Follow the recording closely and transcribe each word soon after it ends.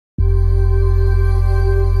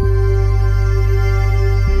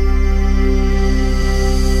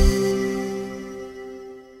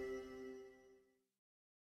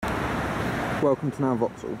welcome to Now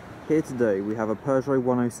Vauxhall. Here today we have a Peugeot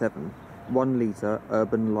 107, 1 litre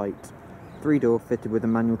urban light, 3-door fitted with a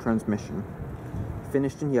manual transmission.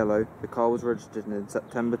 Finished in yellow, the car was registered in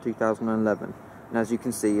September 2011 and as you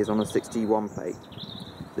can see is on a 61 plate.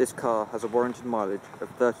 This car has a warranted mileage of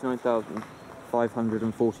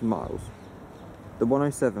 39,540 miles. The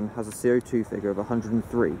 107 has a CO2 figure of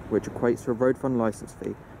 103, which equates to a road fund licence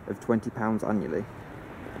fee of £20 annually.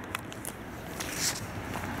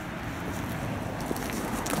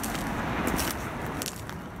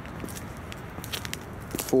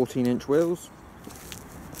 "14-inch wheels,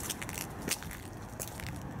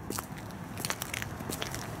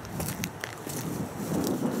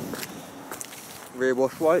 rear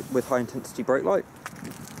wash light with high intensity brake light,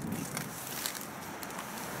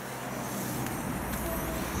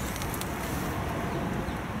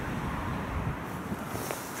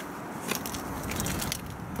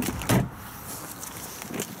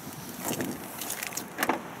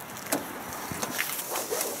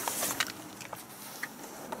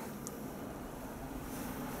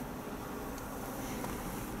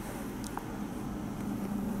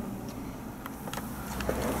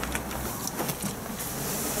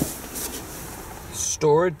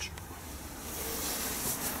 storage,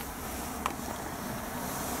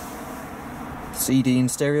 CD and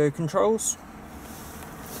stereo controls,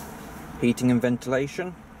 heating and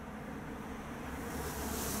ventilation,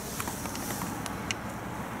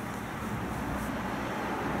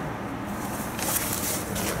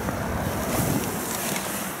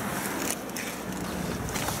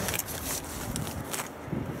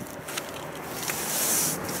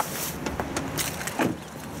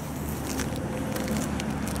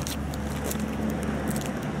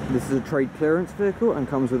 This is a trade clearance vehicle and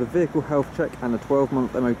comes with a vehicle health check and a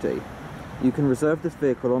 12-month MOT. You can reserve this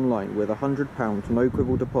vehicle online with a £100 no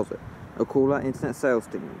quibble deposit or call our internet sales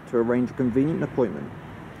team to arrange a convenient appointment.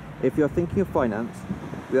 If you are thinking of finance,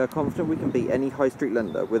 we are confident we can beat any high street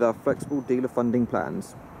lender with our flexible dealer funding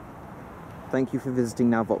plans. Thank you for visiting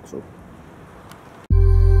Now Vauxhall.